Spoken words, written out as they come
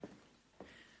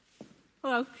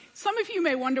Hello. Some of you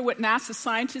may wonder what NASA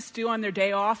scientists do on their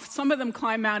day off. Some of them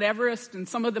climb Mount Everest, and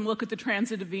some of them look at the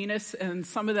transit of Venus, and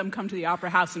some of them come to the Opera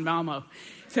House in Malmo.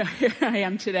 So here I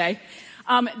am today.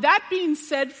 That being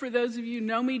said, for those of you who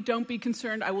know me, don't be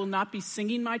concerned. I will not be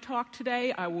singing my talk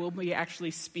today. I will be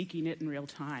actually speaking it in real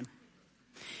time.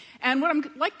 And what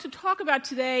I'd like to talk about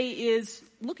today is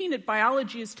looking at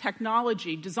biology as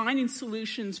technology, designing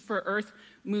solutions for Earth,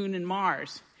 Moon, and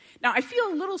Mars. Now, I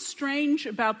feel a little strange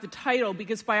about the title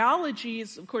because biology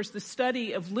is, of course, the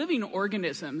study of living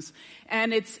organisms,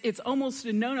 and it's almost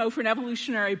a no-no for an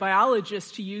evolutionary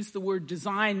biologist to use the word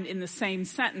design in the same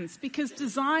sentence because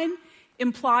design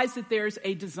implies that there's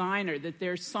a designer, that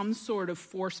there's some sort of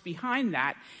force behind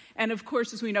that. And, of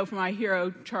course, as we know from my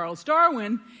hero, Charles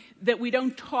Darwin, that we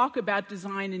don't talk about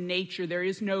design in nature. There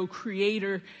is no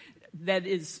creator that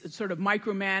is sort of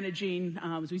micromanaging,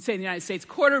 as we say in the United States,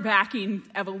 quarterbacking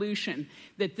evolution,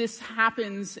 that this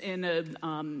happens in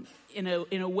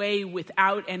a way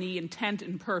without any intent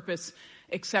and purpose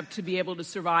except to be able to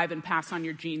survive and pass on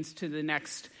your genes to the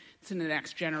next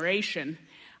generation.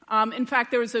 In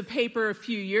fact, there was a paper a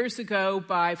few years ago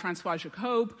by Francois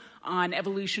Jacob on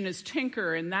evolution as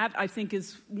tinker, and that, I think,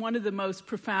 is one of the most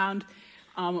profound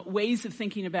ways of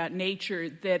thinking about nature,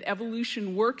 that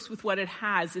evolution works with what it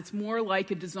has. It's more like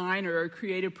a designer or a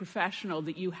creative professional,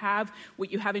 that you have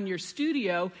what you have in your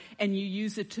studio and you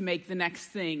use it to make the next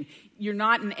thing. You're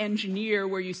not an engineer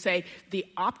where you say the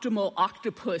optimal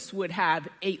octopus would have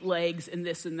 8 legs and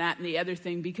this and that and the other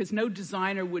thing, because no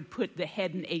designer would put the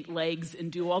head and 8 legs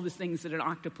and do all the things that an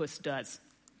octopus does.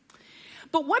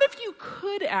 But what if you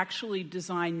could actually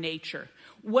design nature?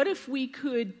 What if we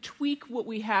could tweak what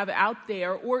we have out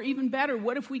there? Or even better,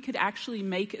 what if we could actually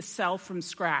make a cell from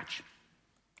scratch?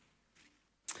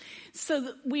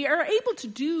 So we are able to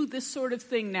do this sort of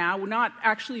thing now. We're not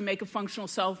actually make a functional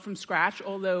cell from scratch,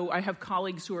 although I have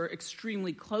colleagues who are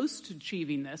extremely close to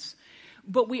achieving this.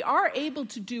 But we are able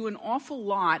to do an awful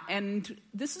lot, and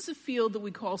this is a field that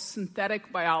we call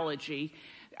synthetic biology.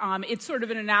 It's sort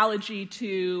of an analogy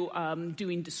to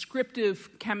doing descriptive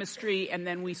chemistry, and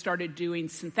then we started doing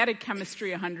synthetic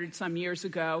chemistry 100-some years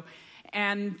ago.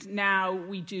 And now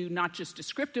we do not just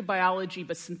descriptive biology,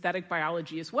 but synthetic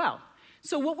biology as well.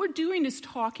 So what we're doing is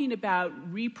talking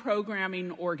about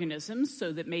reprogramming organisms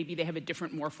so that maybe they have a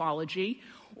different morphology,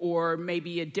 or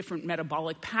maybe a different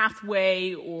metabolic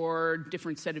pathway, or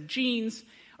different set of genes,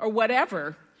 or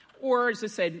whatever. Or, as I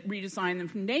said, redesign them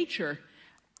from nature.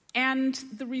 And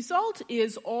the result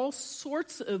is all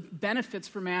sorts of benefits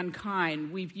for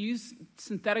mankind. We've used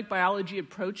synthetic biology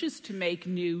approaches to make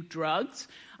new drugs.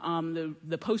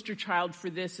 The poster child for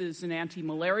this is an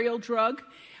anti-malarial drug.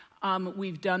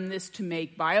 We've done this to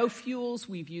make biofuels.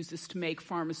 We've used this to make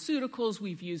pharmaceuticals.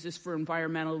 We've used this for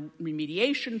environmental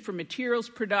remediation, for materials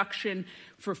production,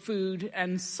 for food,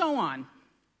 and so on.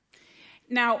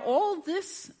 Now, all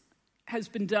this has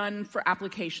been done for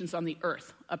applications on the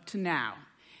Earth up to now.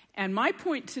 And my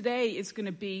point today is going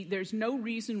to be there's no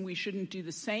reason we shouldn't do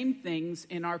the same things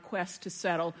in our quest to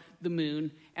settle the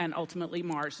moon and ultimately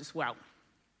Mars as well.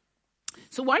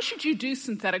 So why should you do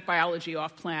synthetic biology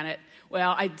off-planet?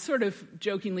 Well, I sort of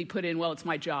jokingly put in, well, it's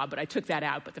my job, but I took that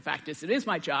out. But the fact is, it is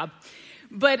my job.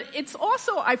 But it's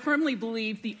also, I firmly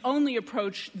believe, the only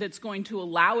approach that's going to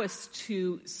allow us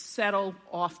to settle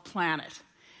off-planet.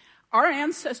 Our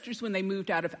ancestors, when they moved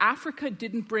out of Africa,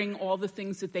 didn't bring all the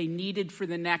things that they needed for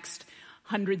the next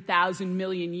 100,000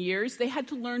 million years. They had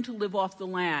to learn to live off the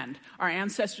land. Our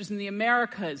ancestors in the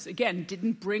Americas, again,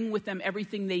 didn't bring with them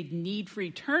everything they'd need for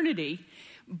eternity,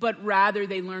 but rather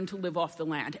they learned to live off the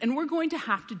land. And we're going to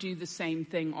have to do the same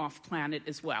thing off-planet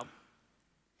as well.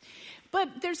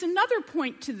 But there's another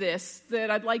point to this that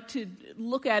I'd like to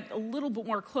look at a little bit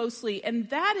more closely, and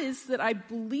that is that I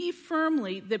believe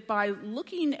firmly that by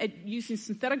looking at using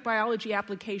synthetic biology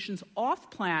applications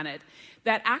off-planet,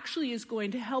 that actually is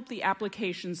going to help the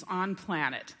applications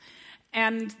on-planet.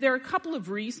 And there are a couple of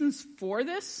reasons for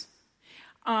this.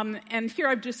 And here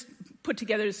I've just put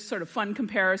together a sort of fun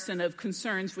comparison of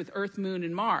concerns with Earth, Moon,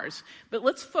 and Mars. But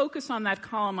let's focus on that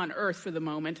column on Earth for the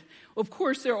moment. Of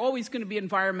course, there are always going to be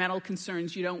environmental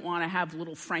concerns. You don't want to have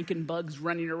little frankenbugs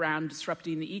running around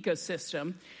disrupting the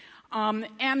ecosystem.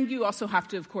 And you also have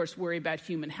to, of course, worry about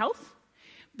human health.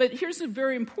 But here's a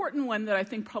very important one that I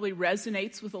think probably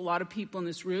resonates with a lot of people in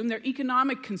this room. They're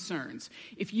economic concerns.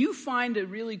 If you find a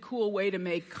really cool way to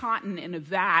make cotton in a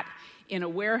vat in a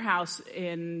warehouse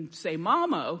in, say,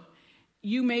 Malmo,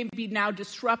 you may be now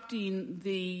disrupting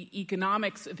the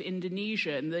economics of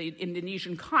Indonesia, and the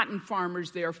Indonesian cotton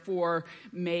farmers, therefore,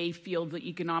 may feel the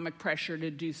economic pressure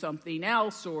to do something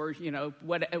else, or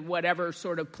whatever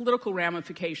sort of political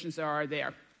ramifications there are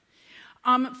there.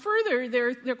 Further,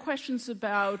 there are questions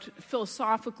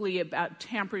philosophically about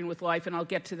tampering with life, and I'll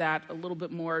get to that a little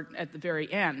bit more at the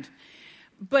very end.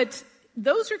 But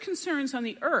those are concerns on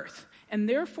the Earth, and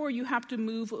therefore you have to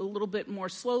move a little bit more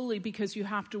slowly because you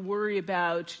have to worry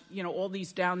about, all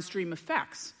these downstream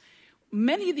effects.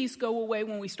 Many of these go away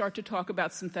when we start to talk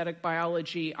about synthetic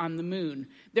biology on the moon.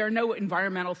 There are no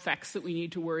environmental effects that we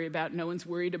need to worry about. No one's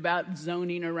worried about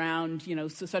zoning around,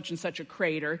 such and such a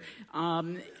crater.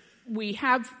 We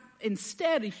have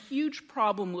instead a huge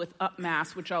problem with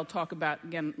upmass, which I'll talk about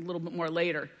again a little bit more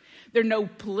later. There are no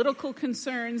political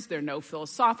concerns. There are no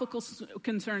philosophical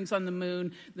concerns on the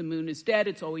moon. The moon is dead.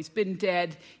 It's always been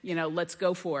dead. Let's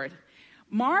go for it.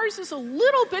 Mars is a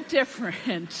little bit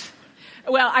different.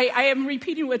 Well, I am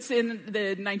repeating what's in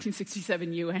the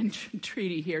 1967 UN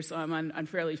treaty here, so I'm on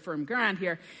fairly firm ground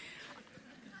here.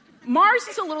 Mars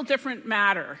is a little different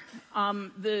matter.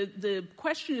 The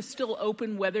question is still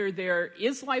open whether there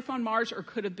is life on Mars or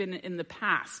could have been in the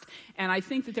past. And I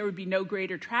think that there would be no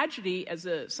greater tragedy as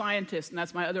a scientist, and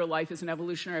that's my other life as an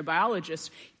evolutionary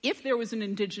biologist, if there was an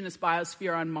indigenous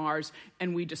biosphere on Mars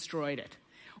and we destroyed it,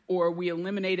 or we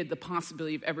eliminated the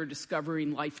possibility of ever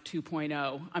discovering life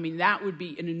 2.0. I mean, that would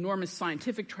be an enormous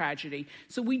scientific tragedy.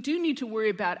 So we do need to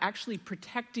worry about actually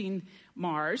protecting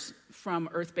Mars from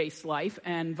Earth-based life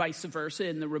and vice versa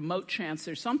in the remote chance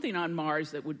there's something on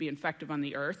Mars that would be infective on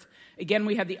the Earth. Again,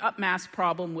 we have the upmass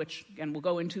problem, which, again, we'll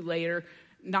go into later.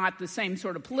 Not the same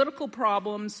sort of political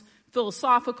problems.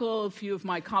 Philosophical, a few of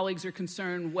my colleagues are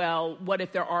concerned, well, what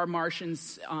if there are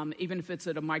Martians, even if it's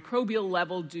at a microbial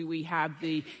level, do we have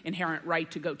the inherent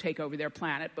right to go take over their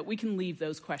planet? But we can leave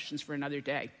those questions for another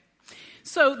day.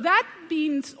 So that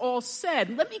being all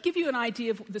said, let me give you an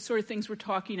idea of the sort of things we're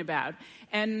talking about.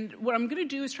 And what I'm going to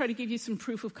do is try to give you some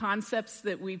proof of concepts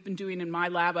that we've been doing in my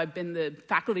lab. I've been the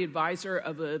faculty advisor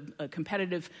of a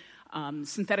competitive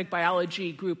synthetic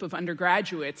biology group of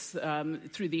undergraduates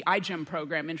through the iGEM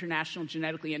program, International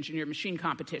Genetically Engineered Machine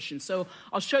Competition. So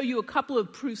I'll show you a couple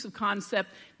of proofs of concept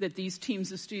that these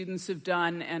teams of students have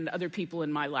done and other people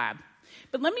in my lab.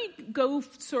 But let me go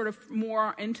sort of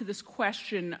more into this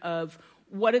question of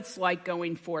what it's like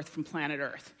going forth from planet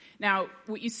Earth. Now,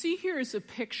 what you see here is a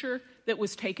picture that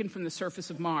was taken from the surface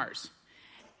of Mars.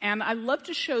 And I love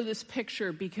to show this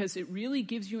picture because it really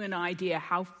gives you an idea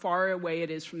how far away it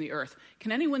is from the Earth.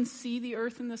 Can anyone see the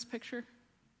Earth in this picture?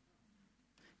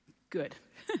 Good.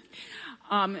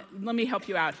 Let me help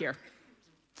you out here.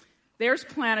 There's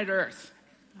planet Earth,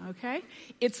 okay?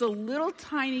 It's a little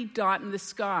tiny dot in the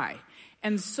sky.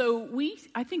 And so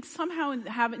I think somehow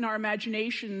have in our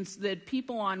imaginations that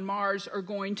people on Mars are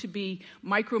going to be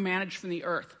micromanaged from the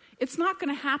Earth. It's not going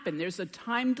to happen. There's a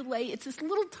time delay. It's this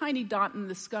little tiny dot in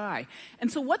the sky.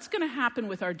 And so what's going to happen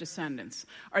with our descendants?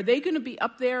 Are they going to be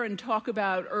up there and talk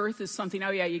about Earth as something,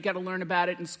 oh yeah, you got to learn about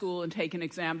it in school and take an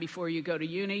exam before you go to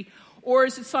uni? Or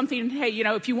is it something, hey,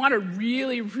 if you want a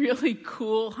really, really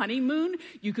cool honeymoon,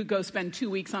 you could go spend 2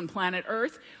 weeks on planet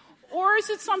Earth? Or is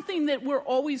it something that we're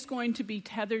always going to be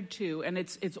tethered to and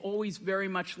it's always very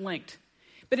much linked?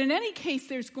 But in any case,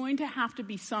 there's going to have to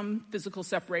be some physical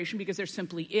separation because there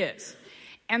simply is.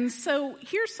 And so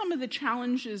here's some of the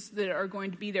challenges that are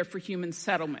going to be there for human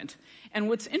settlement. And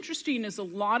what's interesting is a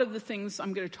lot of the things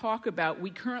I'm going to talk about we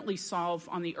currently solve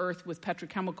on the Earth with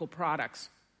petrochemical products.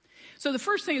 So the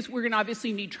first thing is we're going to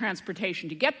obviously need transportation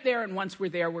to get there, and once we're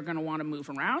there, we're going to want to move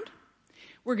around.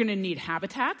 We're going to need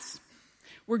habitats.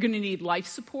 We're going to need life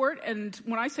support, and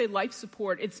when I say life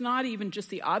support, it's not even just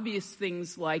the obvious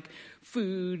things like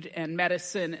food and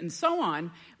medicine and so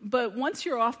on, but once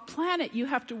you're off planet, you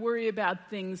have to worry about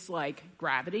things like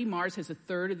gravity. Mars has a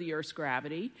third of the Earth's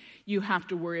gravity. You have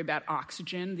to worry about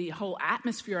oxygen. The whole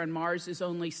atmosphere on Mars is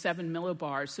only 7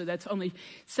 millibars, so that's only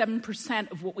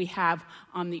 7% of what we have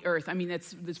on the Earth. I mean,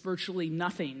 that's virtually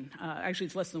nothing. Actually,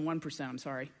 it's less than 1%, I'm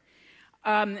sorry.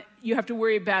 You have to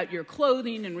worry about your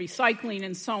clothing and recycling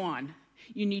and so on.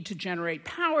 You need to generate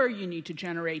power, you need to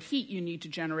generate heat, you need to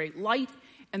generate light,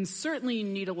 and certainly you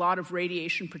need a lot of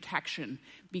radiation protection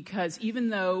because even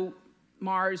though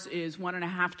Mars is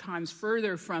 1.5 times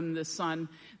further from the sun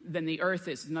than the Earth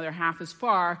is, another half as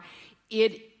far,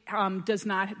 it does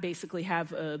not basically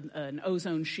have an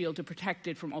ozone shield to protect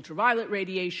it from ultraviolet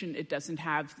radiation. It doesn't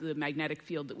have the magnetic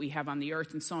field that we have on the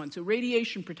Earth and so on. So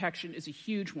radiation protection is a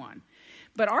huge one.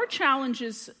 But our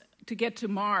challenges to get to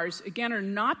Mars, again, are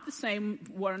not the same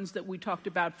ones that we talked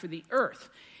about for the Earth.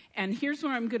 And here's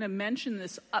where I'm going to mention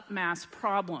this upmass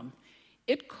problem.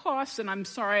 It costs, and I'm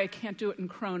sorry I can't do it in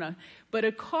krona, but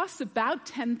it costs about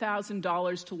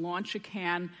 $10,000 to launch a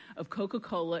can of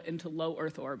Coca-Cola into low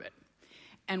Earth orbit.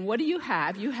 And what do you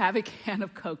have? You have a can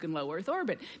of Coke in low Earth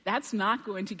orbit. That's not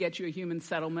going to get you a human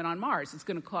settlement on Mars. It's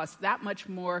going to cost that much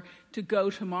more to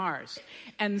go to Mars.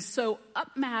 And so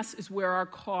upmass is where our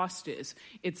cost is.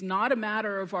 It's not a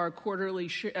matter of our quarterly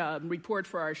report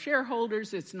for our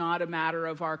shareholders. It's not a matter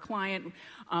of our client.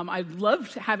 I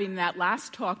loved having that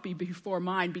last talk be before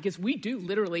mine because we do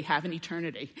literally have an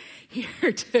eternity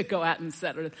here to go out and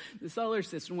settle the solar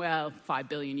system. Well, 5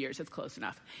 billion years, that's close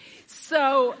enough.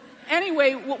 So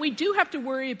anyway, what we do have to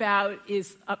worry about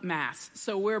is upmass.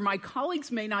 So where my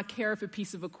colleagues may not care if a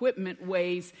piece of equipment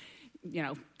weighs,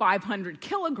 500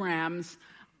 kilograms,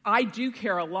 I do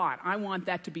care a lot. I want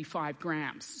that to be 5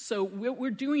 grams. So what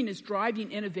we're doing is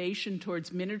driving innovation towards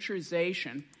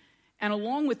miniaturization. And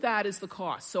along with that is the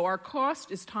cost. So our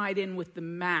cost is tied in with the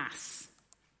mass.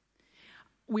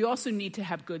 We also need to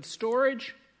have good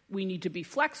storage. We need to be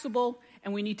flexible.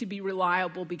 And we need to be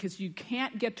reliable because you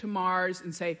can't get to Mars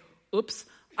and say, oops,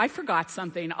 I forgot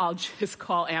something. I'll just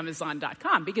call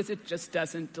Amazon.com because it just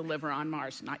doesn't deliver on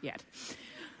Mars. Not yet.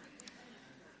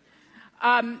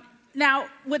 Now,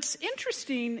 what's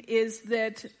interesting is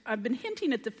that I've been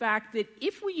hinting at the fact that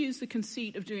if we use the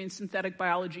conceit of doing synthetic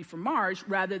biology for Mars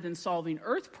rather than solving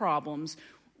Earth problems,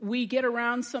 we get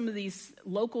around some of these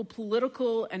local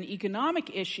political and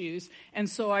economic issues. And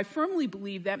so I firmly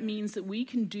believe that means that we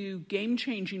can do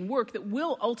game-changing work that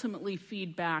will ultimately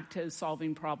feed back to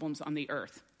solving problems on the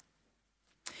Earth.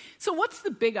 So what's the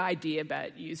big idea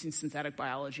about using synthetic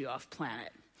biology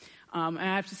off-planet? And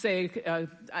I have to say,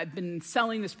 I've been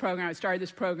selling this program. I started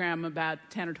this program about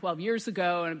 10 or 12 years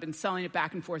ago, and I've been selling it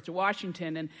back and forth to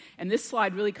Washington. And this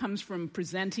slide really comes from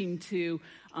presenting to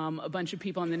a bunch of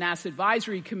people on the NASA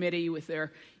Advisory Committee with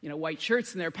their white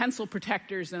shirts and their pencil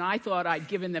protectors. And I thought I'd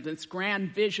given them this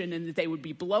grand vision and that they would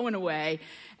be blown away.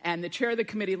 And the chair of the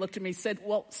committee looked at me and said,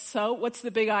 well, so what's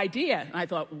the big idea? And I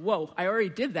thought, whoa, I already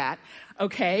did that.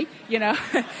 Okay,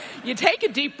 you take a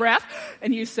deep breath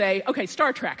and you say, okay,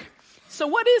 Star Trek. So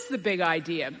what is the big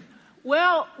idea?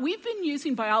 Well, we've been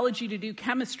using biology to do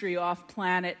chemistry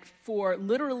off-planet for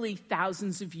literally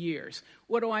thousands of years.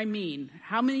 What do I mean?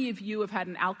 How many of you have had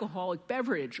an alcoholic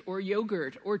beverage or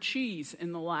yogurt or cheese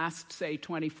in the last, say,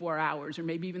 24 hours or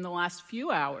maybe even the last few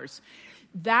hours?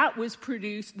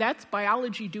 That's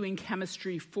biology doing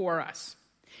chemistry for us.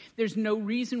 There's no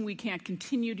reason we can't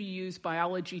continue to use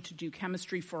biology to do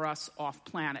chemistry for us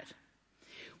off-planet.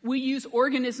 We use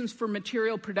organisms for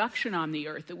material production on the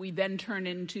Earth that we then turn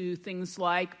into things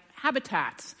like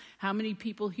habitats. How many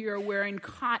people here are wearing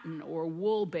cotton or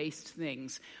wool-based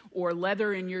things, or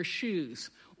leather in your shoes,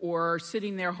 or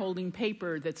sitting there holding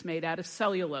paper that's made out of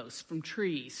cellulose from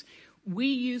trees? We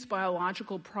use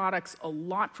biological products a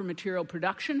lot for material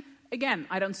production. Again,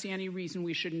 I don't see any reason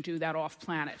we shouldn't do that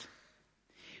off-planet.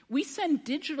 We send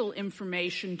digital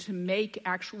information to make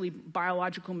actually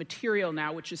biological material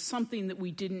now, which is something that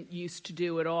we didn't used to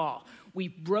do at all.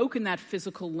 We've broken that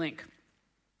physical link.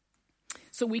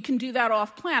 So we can do that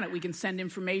off-planet. We can send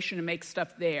information and make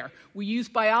stuff there. We use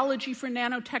biology for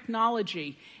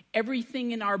nanotechnology.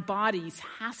 Everything in our bodies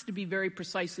has to be very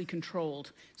precisely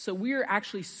controlled. So we're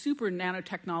actually super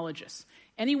nanotechnologists.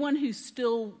 Anyone who's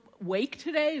still awake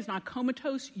today is not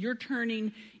comatose. You're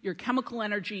turning your chemical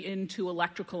energy into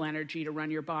electrical energy to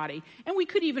run your body. And we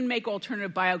could even make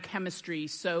alternative biochemistry.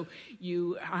 So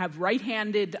you have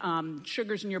right-handed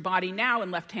sugars in your body now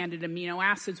and left-handed amino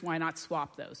acids. Why not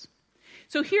swap those?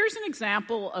 So here's an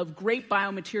example of great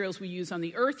biomaterials we use on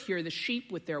the Earth. Here are the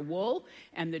sheep with their wool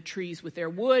and the trees with their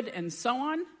wood and so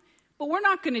on. But we're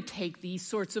not going to take these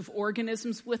sorts of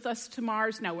organisms with us to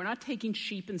Mars. Now, we're not taking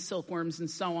sheep and silkworms and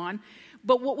so on.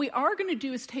 But what we are going to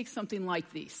do is take something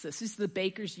like these. This is the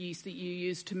baker's yeast that you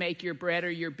use to make your bread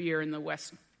or your beer in the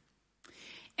West.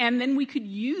 And then we could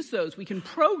use those. We can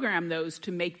program those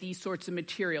to make these sorts of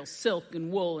materials, silk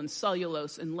and wool and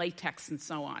cellulose and latex and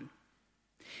so on.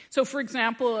 So, for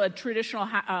example, a traditional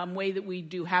way that we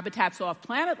do habitats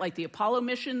off-planet, like the Apollo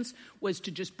missions, was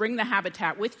to just bring the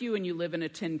habitat with you and you live in a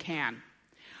tin can.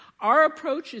 Our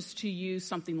approach is to use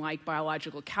something like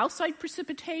biological calcite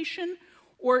precipitation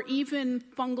or even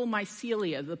fungal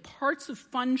mycelia, the parts of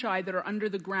fungi that are under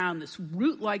the ground, this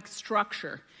root-like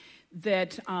structure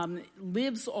that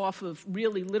lives off of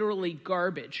really literally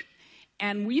garbage.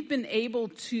 And we've been able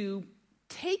to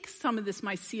take some of this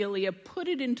mycelia, put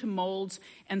it into molds,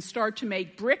 and start to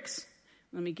make bricks,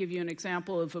 Let me give you an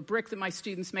example of a brick that my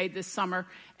students made this summer,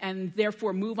 and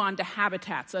therefore move on to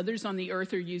habitats. Others on the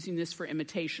earth are using this for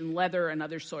imitation leather and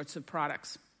other sorts of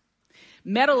products.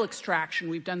 Metal extraction.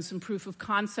 We've done some proof of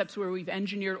concepts where we've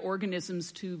engineered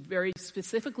organisms to very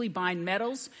specifically bind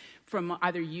metals from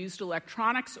either used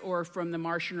electronics or from the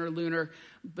Martian or lunar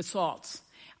basalts.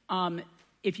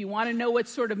 If you want to know what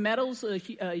sort of metals a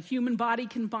human body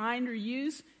can bind or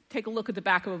use, take a look at the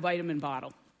back of a vitamin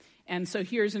bottle. And so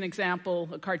here's an example,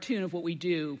 a cartoon of what we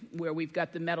do, where we've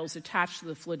got the metals attached to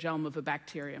the flagellum of a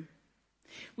bacterium.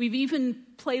 We've even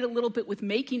played a little bit with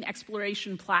making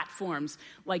exploration platforms,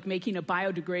 like making a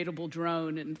biodegradable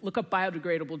drone. And look up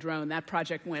biodegradable drone. That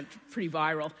project went pretty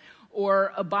viral.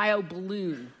 Or a bio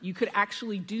balloon. You could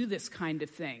actually do this kind of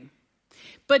thing.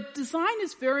 But design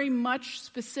is very much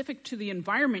specific to the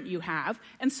environment you have,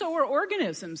 and so are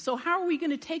organisms. So how are we going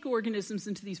to take organisms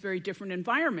into these very different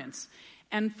environments?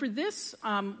 And for this,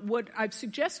 what I've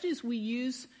suggested is we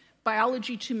use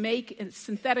biology to make a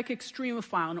synthetic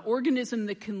extremophile, an organism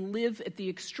that can live at the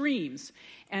extremes.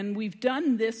 And we've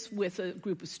done this with a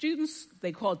group of students.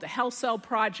 They call it the Health Cell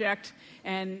Project.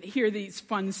 And here are these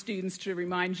fun students to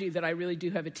remind you that I really do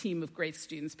have a team of great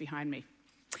students behind me.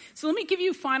 So let me give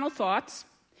you final thoughts.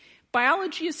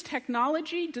 Biology is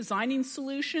technology, designing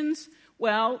solutions.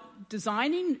 Well,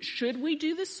 designing, should we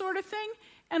do this sort of thing?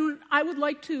 And I would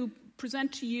like to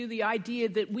present to you the idea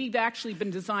that we've actually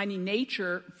been designing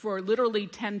nature for literally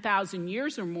 10,000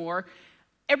 years or more.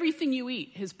 Everything you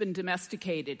eat has been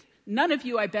domesticated. None of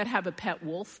you, I bet, have a pet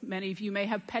wolf. Many of you may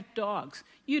have pet dogs.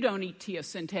 You don't eat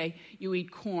teosinte, you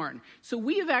eat corn. So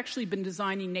we have actually been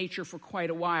designing nature for quite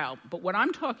a while. But what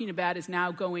I'm talking about is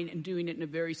now going and doing it in a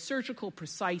very surgical,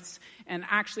 precise, and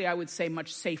actually, I would say,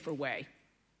 much safer way.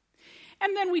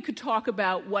 And then we could talk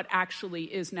about what actually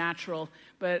is natural,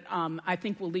 but I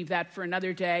think we'll leave that for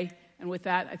another day. And with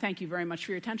that, I thank you very much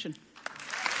for your attention.